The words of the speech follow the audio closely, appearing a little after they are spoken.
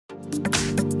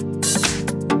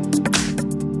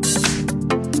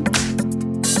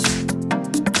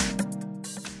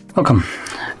Welcome.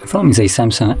 In front of me is a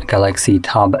Samsung Galaxy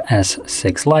Tab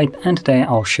S6 Lite, and today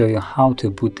I'll show you how to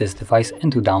boot this device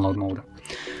into download mode.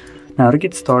 Now, to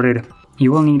get started,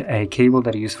 you will need a cable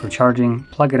that you use for charging,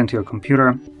 plug it into your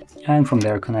computer, and from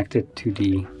there connect it to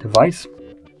the device.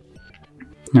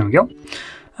 There we go.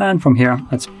 And from here,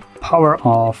 let's power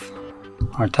off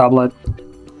our tablet.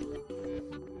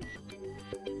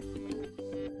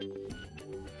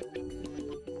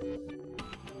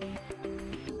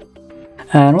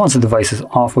 And once the device is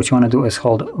off, what you want to do is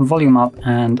hold volume up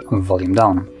and volume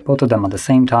down, both of them at the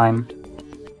same time.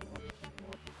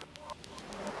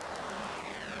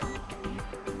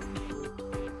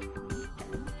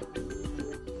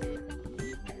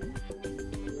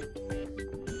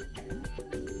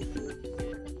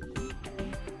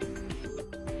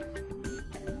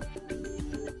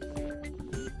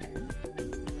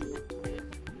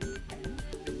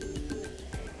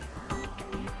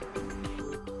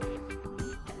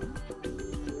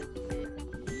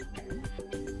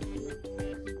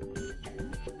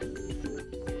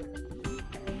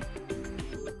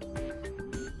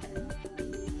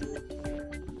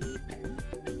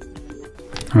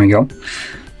 There we go.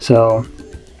 So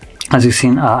as you've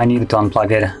seen, I needed to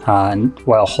unplug it, and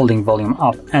while holding volume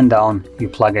up and down, you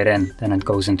plug it in, then it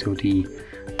goes into the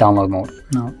download mode.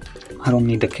 Now, I don't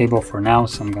need the cable for now,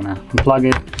 so I'm gonna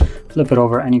unplug it, flip it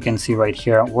over, and you can see right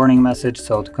here, warning message.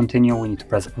 So to continue, we need to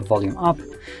press volume up,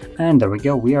 and there we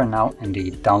go. We are now in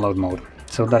the download mode.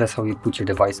 So that is how you put your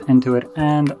device into it.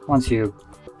 And once you're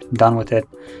done with it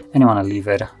and you want to leave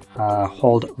it,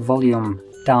 hold volume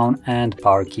down and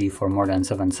power key for more than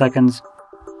 7 seconds.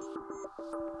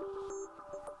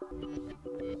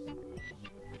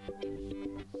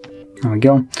 There we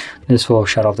go. This will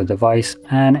shut off the device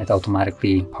and it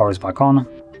automatically powers back on.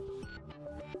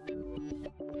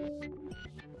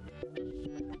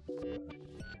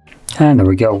 And there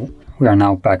we go. We are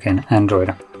now back in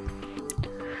Android.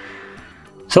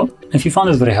 So if you found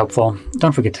this very helpful,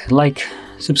 don't forget to like,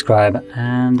 subscribe,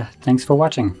 and thanks for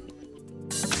watching.